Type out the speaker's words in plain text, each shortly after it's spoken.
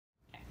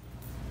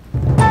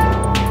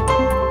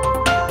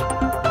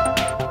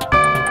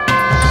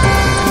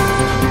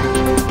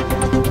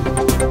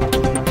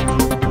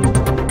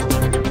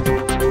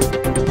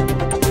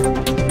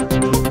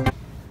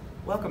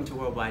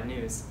Worldwide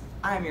News.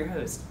 I am your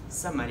host,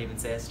 some might even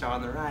say a star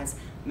on the rise,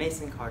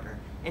 Mason Carter,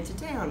 and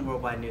today on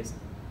Worldwide News...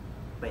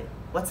 Wait,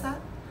 what's that?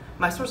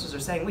 My sources are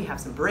saying we have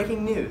some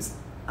breaking news.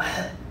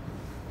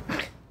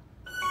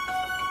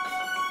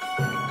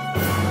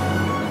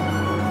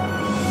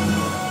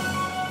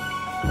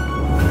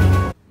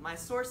 My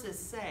sources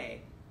say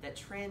that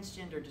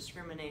transgender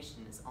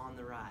discrimination is on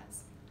the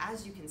rise.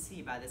 As you can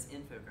see by this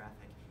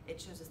infographic,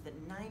 it shows us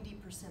that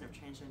 90% of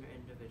transgender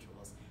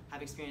individuals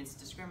have experienced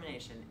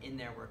discrimination in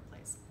their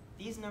workplace.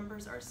 These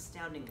numbers are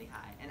astoundingly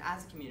high, and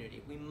as a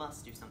community, we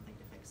must do something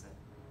to fix it.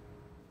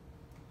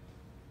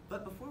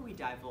 But before we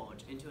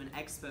divulge into an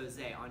expose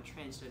on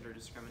transgender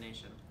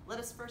discrimination, let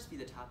us first view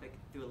the topic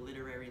through a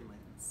literary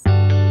lens.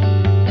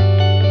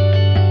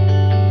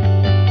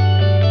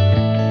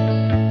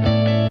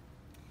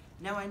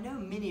 Now, I know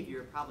many of you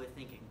are probably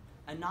thinking,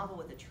 a novel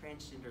with a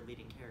transgender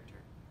leading character,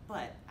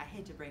 but I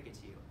hate to break it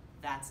to you,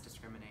 that's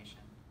discrimination.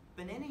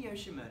 Banana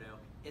Yoshimoto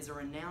is a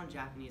renowned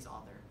Japanese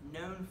author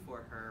known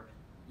for her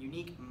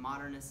unique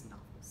modernist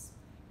novels.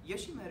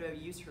 Yoshimoto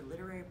used her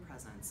literary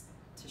presence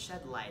to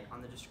shed light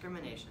on the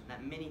discrimination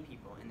that many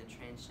people in the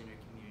transgender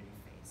community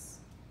face.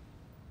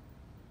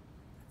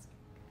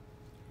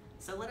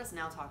 So let us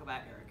now talk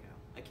about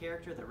Eriko, a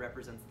character that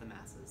represents the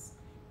masses.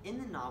 In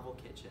the novel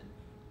Kitchen,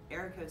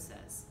 Eriko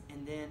says,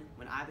 "And then,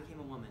 when I became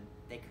a woman,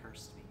 they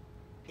cursed me."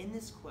 In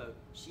this quote,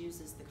 she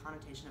uses the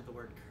connotation of the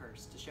word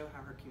curse to show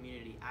how her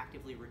community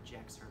actively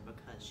rejects her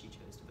because she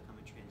chose to become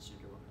a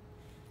transgender woman.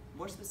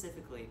 More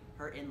specifically,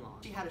 her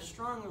in-laws she had a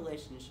strong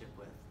relationship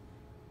with.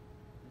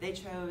 They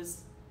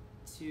chose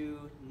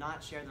to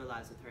not share their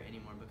lives with her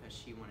anymore because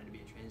she wanted to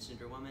be a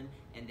transgender woman,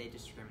 and they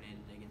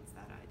discriminated against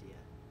that idea.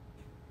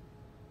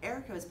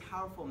 Eriko's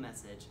powerful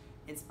message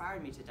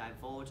inspired me to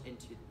divulge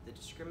into the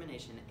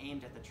discrimination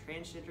aimed at the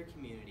transgender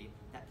community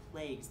that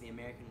plagues the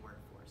American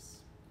workforce.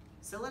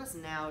 So let us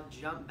now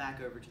jump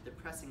back over to the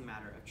pressing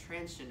matter of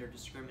transgender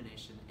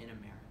discrimination in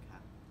America.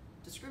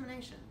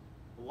 Discrimination.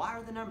 Why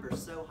are the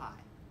numbers so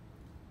high?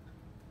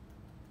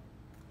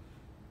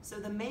 So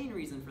the main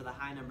reason for the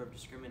high number of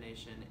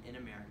discrimination in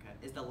America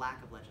is the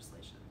lack of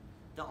legislation.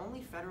 The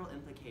only federal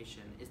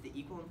implication is the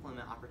Equal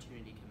Employment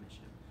Opportunity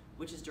Commission,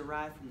 which is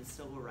derived from the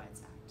Civil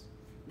Rights Act.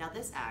 Now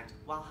this act,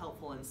 while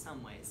helpful in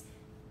some ways,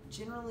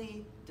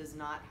 generally does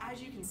not,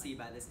 as you can see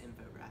by this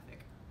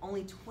infographic,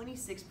 only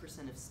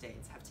 26% of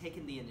states have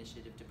taken the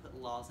initiative to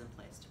put laws in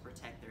place to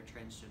protect their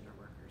transgender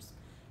workers.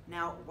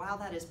 Now, while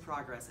that is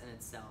progress in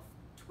itself,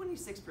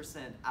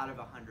 26% out of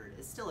 100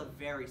 is still a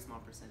very small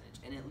percentage,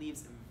 and it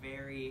leaves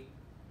very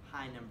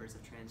high numbers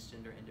of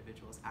transgender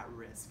individuals at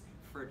risk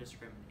for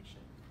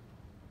discrimination.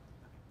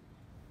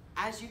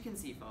 As you can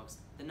see, folks,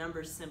 the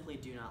numbers simply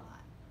do not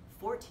lie.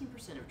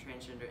 14% of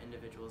transgender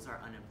individuals are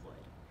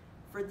unemployed.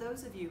 For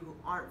those of you who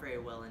aren't very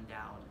well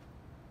endowed,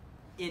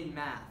 in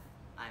math,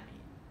 I mean,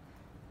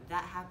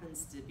 that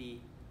happens to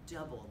be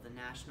double the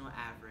national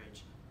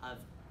average of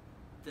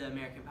the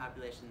American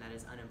population that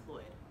is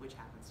unemployed, which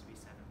happens to be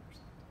 7%.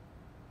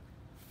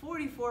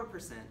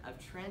 44% of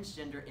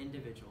transgender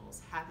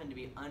individuals happen to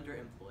be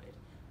underemployed.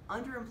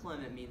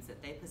 Underemployment means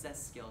that they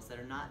possess skills that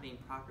are not being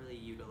properly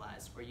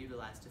utilized or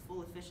utilized to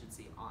full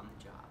efficiency on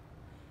the job.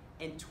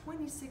 And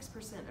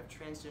 26% of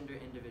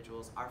transgender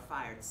individuals are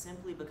fired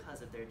simply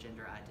because of their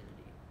gender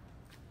identity.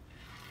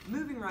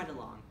 Moving right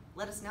along,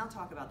 let us now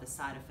talk about the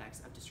side effects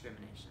of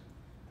discrimination.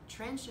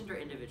 Transgender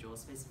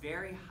individuals face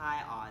very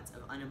high odds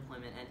of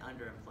unemployment and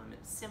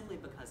underemployment simply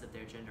because of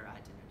their gender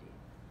identity.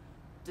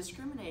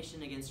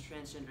 Discrimination against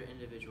transgender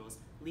individuals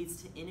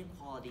leads to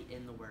inequality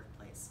in the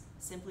workplace,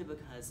 simply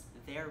because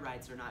their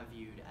rights are not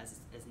viewed as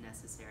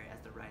necessary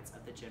as the rights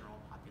of the general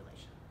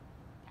population.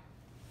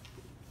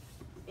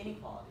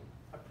 Inequality,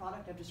 a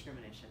product of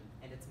discrimination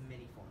and its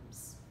many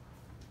forms.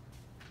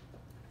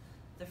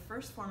 The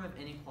first form of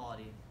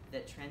inequality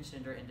that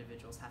transgender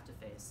individuals have to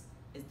face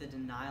is the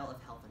denial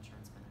of health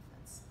insurance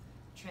benefits.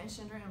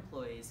 Transgender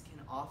employees can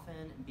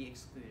often be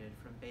excluded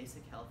from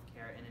basic health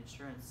care, and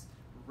insurance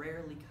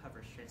rarely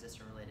covers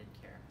transition-related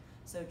care.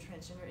 So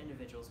transgender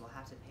individuals will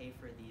have to pay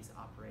for these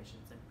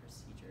operations and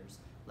procedures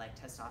like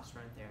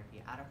testosterone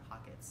therapy out of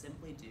pocket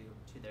simply due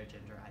to their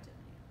gender identity.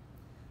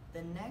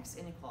 The next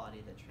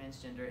inequality that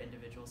transgender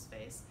individuals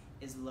face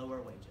is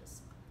lower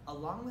wages.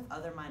 Along with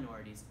other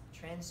minorities,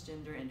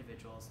 transgender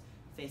individuals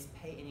face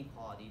pay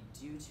inequality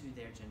due to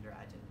their gender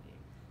identity.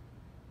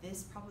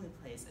 This probably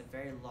plays a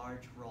very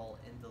large role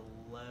in the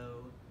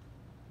low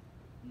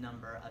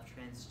number of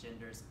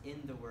transgenders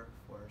in the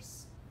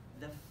workforce.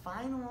 The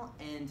final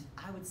and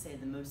I would say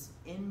the most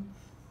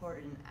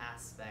important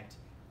aspect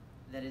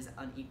that is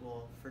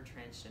unequal for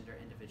transgender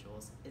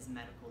individuals is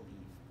medical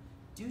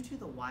leave. Due to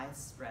the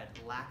widespread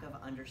lack of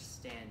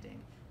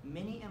understanding,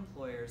 many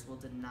employers will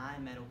deny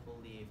medical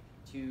leave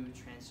to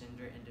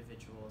transgender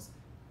individuals,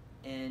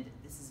 and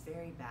this is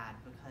very bad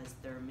because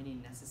there are many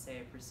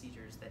necessary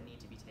procedures that need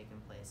to be taken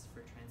place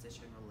for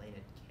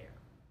transition-related care.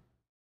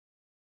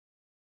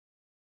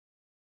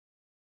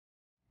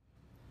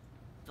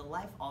 The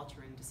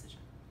life-altering decision.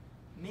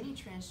 Many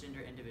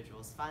transgender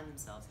individuals find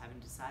themselves having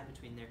to decide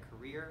between their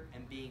career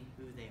and being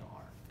who they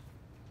are.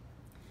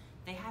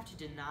 They have to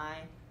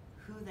deny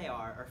who they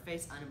are or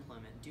face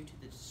unemployment due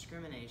to the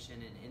discrimination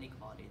and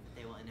inequality that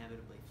they will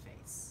inevitably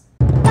face.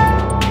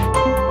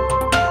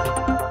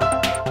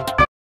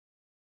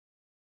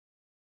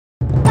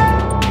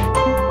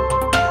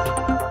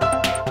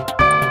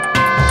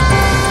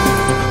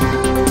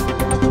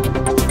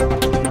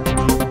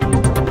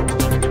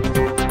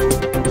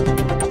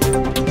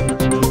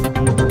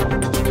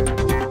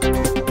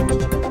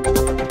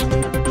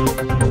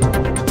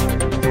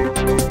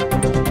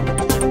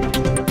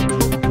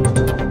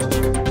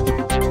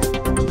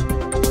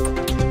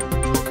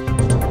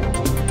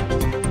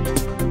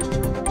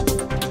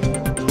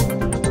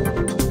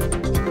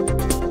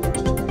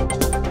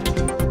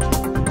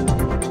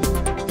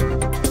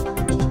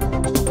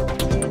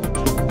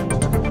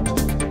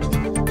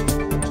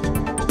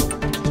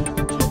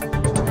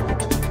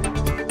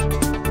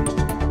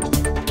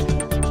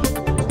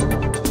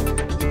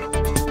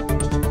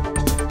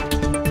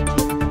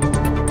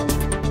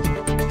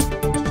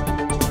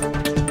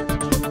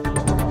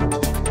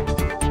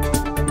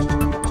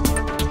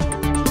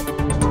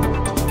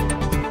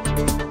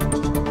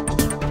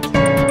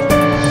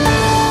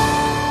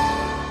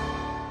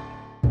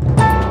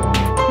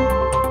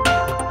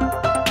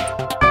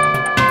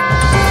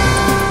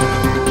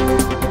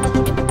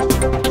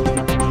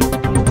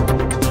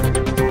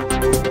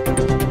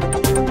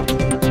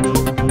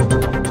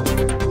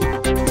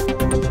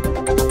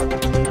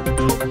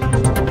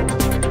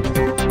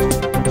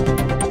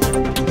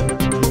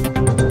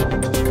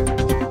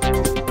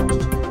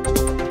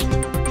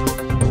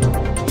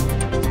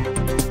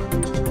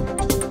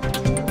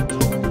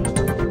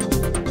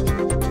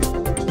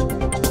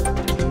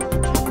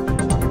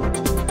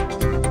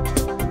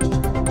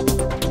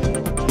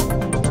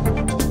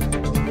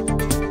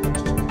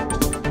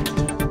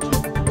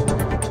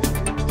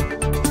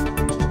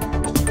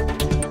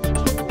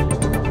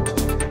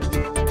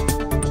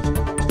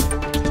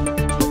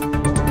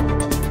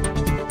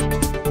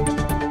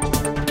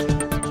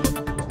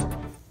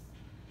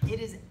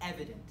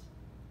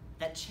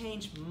 That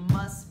change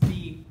must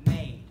be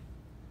made.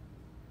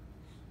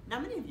 Now,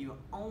 many of you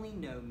only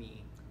know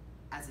me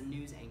as a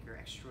news anchor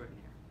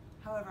extraordinaire.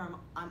 However,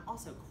 I'm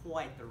also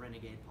quite the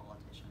renegade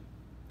politician.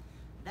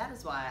 That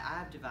is why I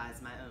have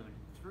devised my own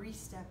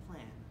 3-step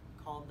plan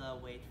called the,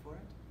 wait for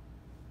it,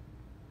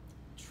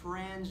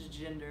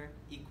 Transgender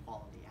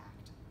Equality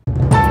Act.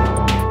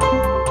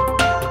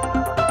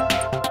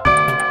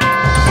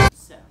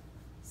 So,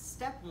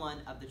 step 1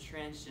 of the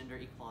Transgender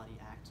Equality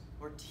Act,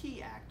 or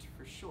T-Act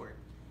for short,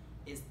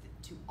 is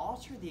to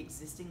alter the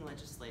existing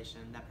legislation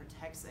that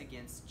protects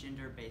against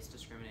gender-based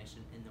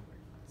discrimination in the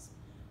workplace.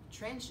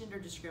 Transgender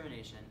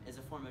discrimination is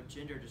a form of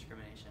gender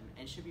discrimination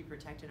and should be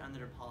protected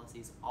under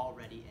policies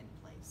already in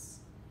place.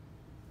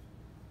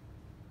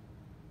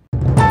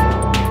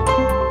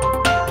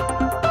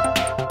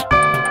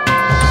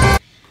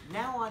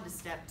 Now on to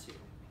step 2.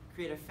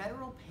 Create a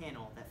federal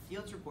panel that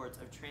fields reports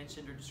of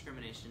transgender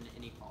discrimination and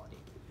inequality.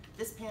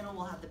 This panel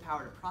will have the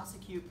power to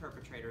prosecute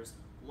perpetrators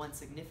once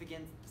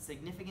significant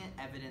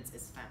evidence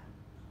is found.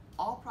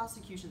 All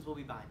prosecutions will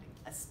be binding,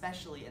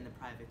 especially in the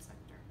private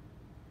sector.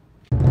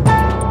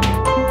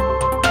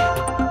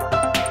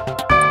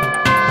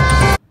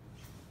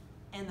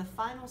 And the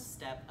final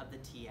step of the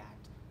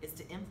T-Act is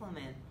to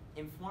implement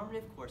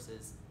informative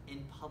courses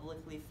in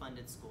publicly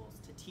funded schools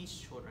to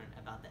teach children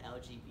about the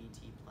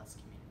LGBT+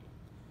 community.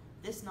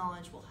 This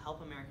knowledge will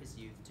help America's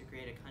youth to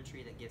create a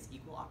country that gives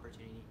equal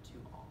opportunity to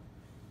all.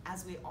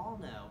 As we all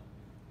know,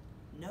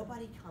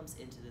 nobody comes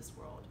into this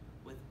world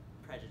with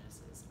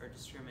prejudices or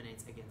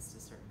discriminates against a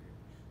certain group,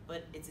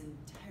 but it's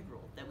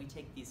integral that we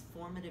take these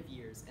formative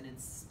years and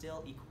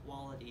instill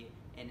equality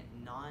and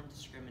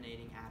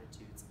non-discriminating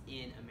attitudes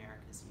in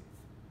America's youth.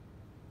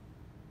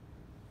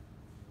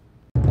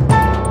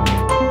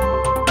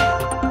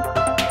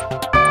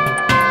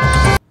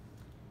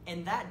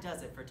 And that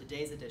does it for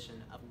today's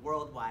edition of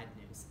Worldwide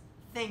News.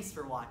 Thanks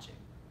for watching.